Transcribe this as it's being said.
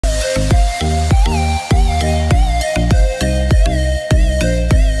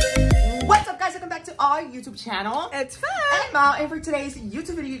YouTube channel. It's fun. And Mal, and for today's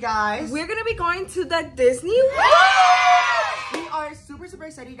YouTube video, you guys, we're gonna be going to the Disney World. We are super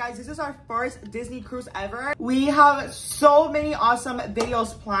excited, you guys. This is our first Disney cruise ever. We have so many awesome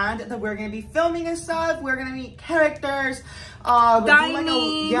videos planned that we're gonna be filming and stuff. We're gonna meet characters, dining,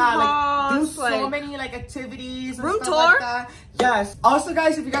 do so many activities and room stuff tour. like that. Yes. Also,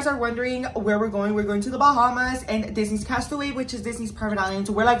 guys, if you guys are wondering where we're going to the Bahamas and Disney's Castaway, which is Disney's private island.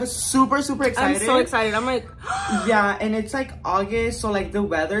 So we're super excited. I'm so excited. I'm like, yeah, and it's August, so the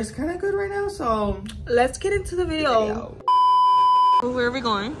weather's kind of good right now. So let's get into the video. Where are we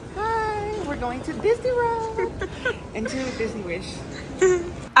going? Hi, we're going to Disney World and to Disney Wish.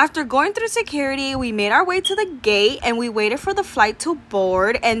 After going through security, we made our way to the gate and we waited for the flight to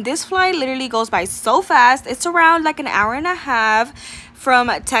board. And this flight literally goes by so fast. It's around an hour and a half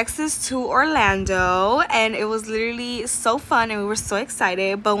from Texas to Orlando, and it was literally so fun and we were so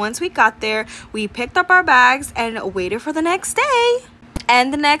excited. But once we got there, we picked up our bags and waited for the next day.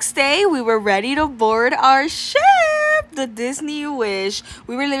 And the next day, we were ready to board our ship, the Disney Wish.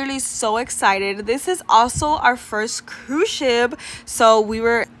 We were literally so excited. This is also our first cruise ship, so we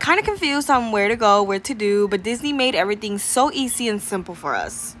were kind of confused on where to go, what to do, but Disney made everything so easy and simple for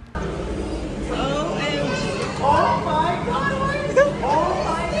us. Oh my God! Oh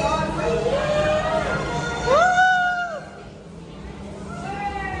my God!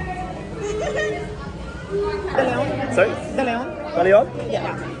 De Leon. Sorry? De Leon. De Leon?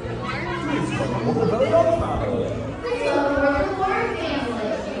 Yeah.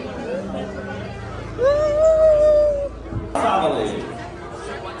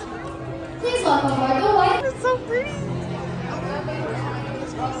 Please welcome aboard the white. It's so pretty.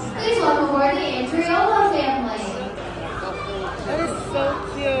 Please welcome aboard the Andriola family. That is so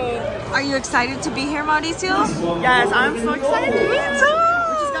cute. Are you excited to be here, Mauricio? Yes, I'm so excited. Me too.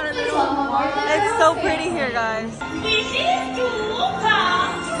 Please welcome aboard the It's so pretty here, guys.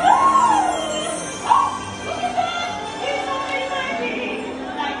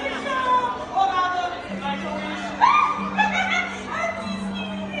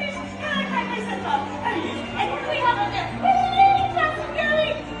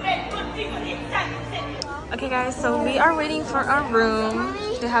 Okay guys, so we are waiting for our room.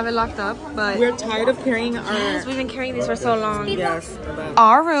 They have it locked up, but We're tired of carrying our... yes, we've been carrying these for so long. Yes.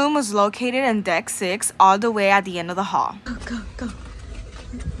 Our room was located in deck 6, all the way at the end of the hall. Go.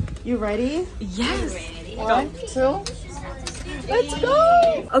 You ready? Yes. 1, 2. Let's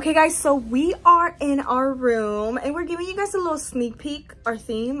go! Okay guys, so we are in our room and we're giving you guys a little sneak peek. Our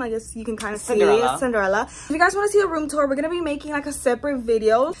theme, I guess you can kind of see it, Cinderella. If you guys want to see a room tour, we're gonna be making a separate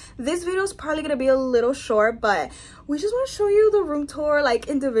video. This video is probably gonna be a little short, but we just want to show you the room tour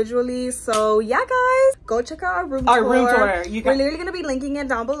individually. So yeah guys, go check out our room tour. We're literally gonna be linking it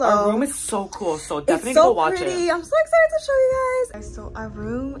down below. Our room is so cool, so definitely it's so go watch pretty. it. I'm so excited to show you guys. So our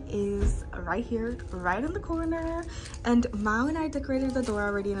room is right here, right in the corner, and Mao and I decorated the door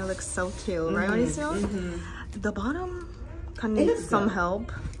already and it looks so cute, right Mauricio? The bottom kind of needs some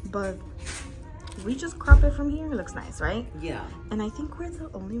help, but we just crop it from here. It looks nice, right? Yeah. And I think we're the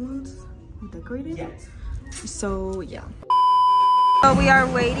only ones who decorated. Yes. So yeah. So we are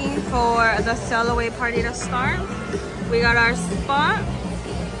waiting for the sail away party to start. We got our spot.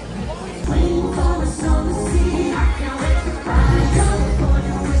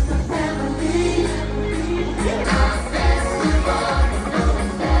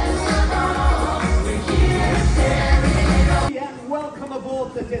 Welcome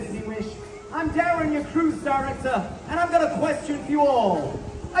aboard the Disney Wish. I'm Darren, your cruise director, and I've got a question for you all.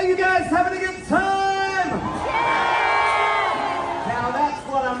 Are you guys having a good time? Yeah! Now that's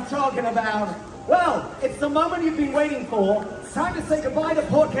what I'm talking about. Well, it's the moment you've been waiting for. It's time to say goodbye to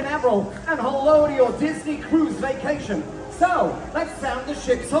Port Canaveral and hello to your Disney cruise vacation. So, let's sound the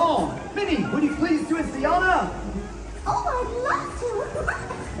ship's horn. Minnie, would you please do us the honor? Oh, I'd love to.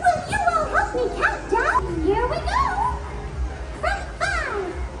 Will you all help me count down? Here we go. 5,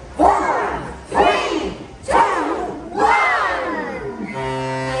 4, 3, 2, 1.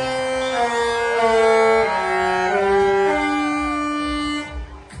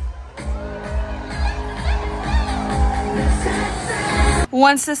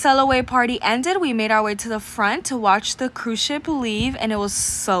 Once the sail away party ended, we made our way to the front to watch the cruise ship leave, and it was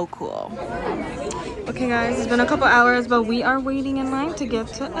so cool. Okay guys, it's been a couple hours, but we are waiting in line to get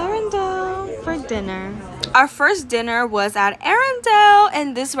to Arendelle for dinner. Our first dinner was at Arendelle,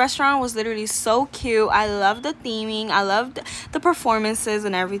 and this restaurant was literally so cute. I loved the theming. I loved the performances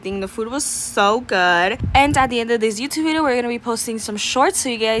and everything. The food was so good. And at the end of this YouTube video, we're going to be posting some shorts so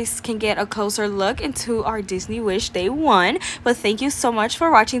you guys can get a closer look into our Disney Wish Day 1. But thank you so much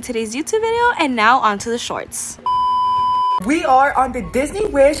for watching today's YouTube video, and now on to the shorts. We are on the Disney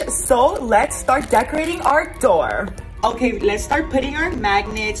Wish, so let's start decorating our door. Okay, let's start putting our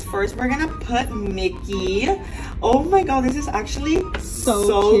magnets. First, we're gonna put Mickey. Oh my god, this is actually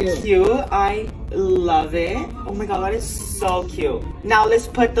so cute. I love it. Oh my god, that is so cute. Now let's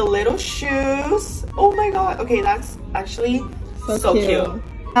put the little shoes. Oh my god. Okay, that's actually so cute.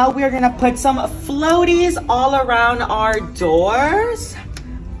 Now we're gonna put some floaties all around our doors.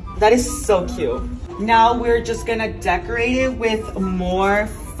 That is so cute. Now we're just gonna decorate it with more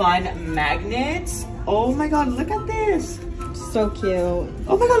fun magnets. Oh my god, look at this. So cute.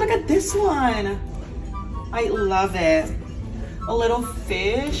 Oh my god, look at this one. I love it. A little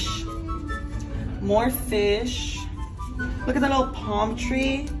fish. More fish. Look at the little palm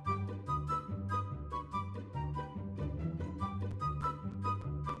tree.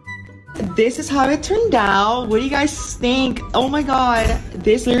 This is how it turned out. What do you guys think? Oh my god,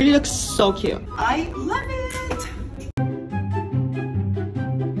 this literally looks so cute. I love it.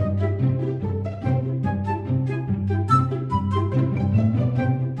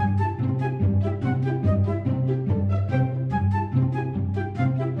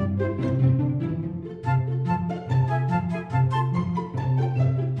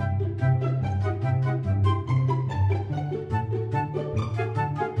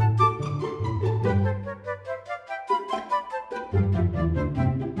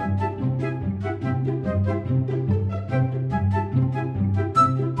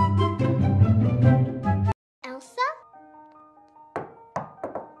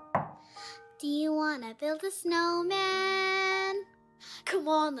 Do you wanna build a snowman? Come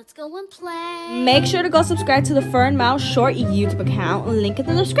on, let's go and play. Make sure to go subscribe to the Fern Mouse Short YouTube account. Link in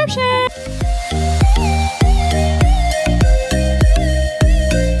the description.